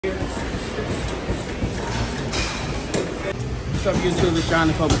What's up YouTube, it's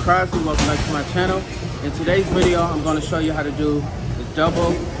jonthecobracrosby. Welcome back to my channel. In today's video, I'm going to show you how to do the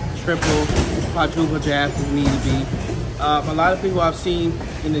double, triple, quadruple jab if need to be. A lot of people I've seen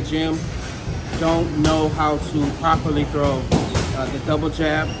in the gym don't know how to properly throw the double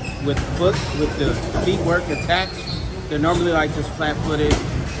jab with the feet work attached. They're normally like just flat-footed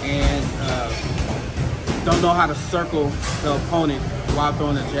and don't know how to circle the opponent while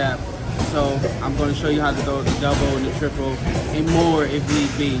throwing a jab. So I'm going to show you how to throw the double and the triple and more if need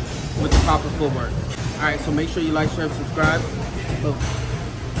be with the proper footwork. Alright, so make sure you like, share, and subscribe.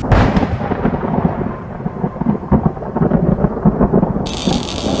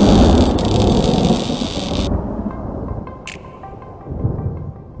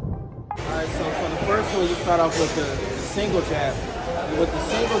 Alright, so for the first one, you start off with the single jab. And with the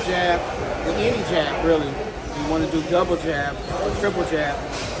single jab, with any jab really, you want to do double jab or triple jab.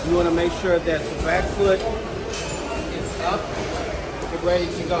 You want to make sure that the back foot is up and ready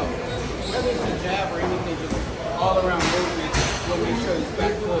to go. Whether it's a jab or anything, just all around movement, you want to make sure this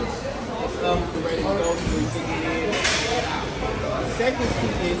back foot is up and ready to go so you can get in and get out. The second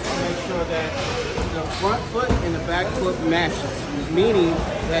key is to make sure that the front foot and the back foot matches. Meaning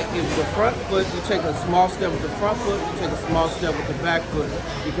that if the front foot, you take a small step with the front foot, you take a small step with the back foot.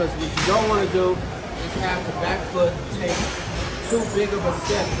 Because what you don't want to do is have the back foot take too big of a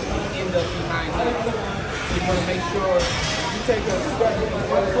step and end up behind it. So you want to make sure you take a step with the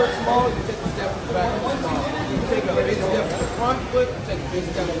front foot small, you take a step with the back foot small. You take a big step with the front foot, you take a big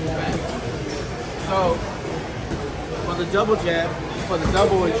step with the back. So for the double jab, for the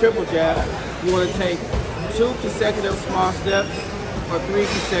double and triple jab, you want to take 2 consecutive small steps or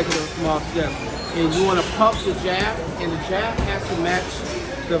 3 consecutive small steps. And you want to pump the jab, and the jab has to match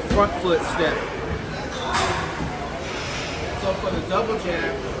the front foot step. So for the double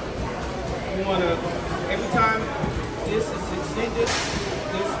jab, you want to, every time this is extended,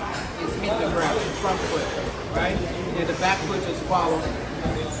 this is hit the ground, the front foot, right? And the back foot just follows,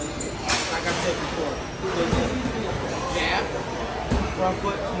 like I said before. So jab, front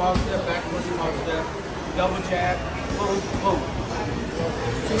foot, small step, back foot, small step, double jab, boom, boom.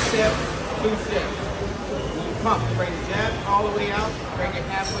 2 steps, 2 steps. When you pump, bring the jab all the way out, bring it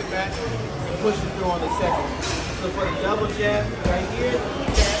halfway back, and push it through on the second. So for the double jab, right here,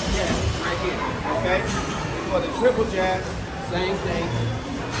 jab, jab, right here, okay? For the triple jab, same thing.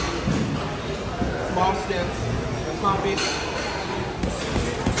 Small steps, pump it,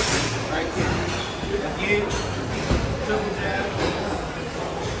 right here. Again, triple jab,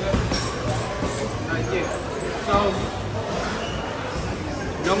 right here. So,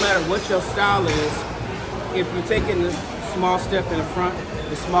 no matter what your style is, if you're taking the small step in the front,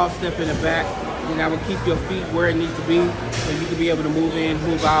 the small step in the back, then that will keep your feet where it needs to be, so you can be able to move in,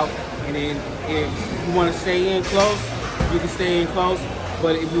 move out. And then if you want to stay in close, you can stay in close.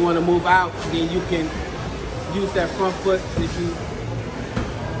 But if you want to move out, then you can use that front foot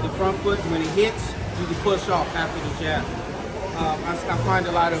the front foot, when it hits, you can push off after the jab. I find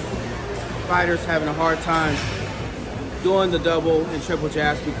a lot of fighters having a hard time doing the double and triple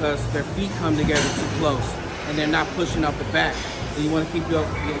jabs because their feet come together too close and they're not pushing up the back. So you want to keep your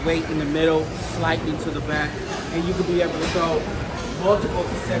weight in the middle, slightly to the back, and you can be able to throw multiple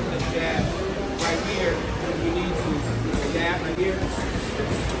consecutive jabs right here if you need to. Jab right here.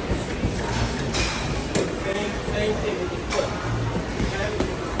 Same thing with the foot. Okay?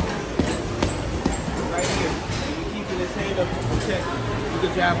 Right here. And you're keeping this hand up to protect you. You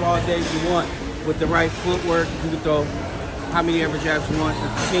can jab all day if you want. With the right footwork, you can throw how many ever jabs you want in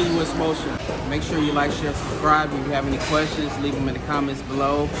continuous motion. Make sure you like, share, subscribe. If you have any questions, leave them in the comments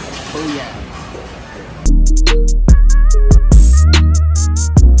below. Booyah.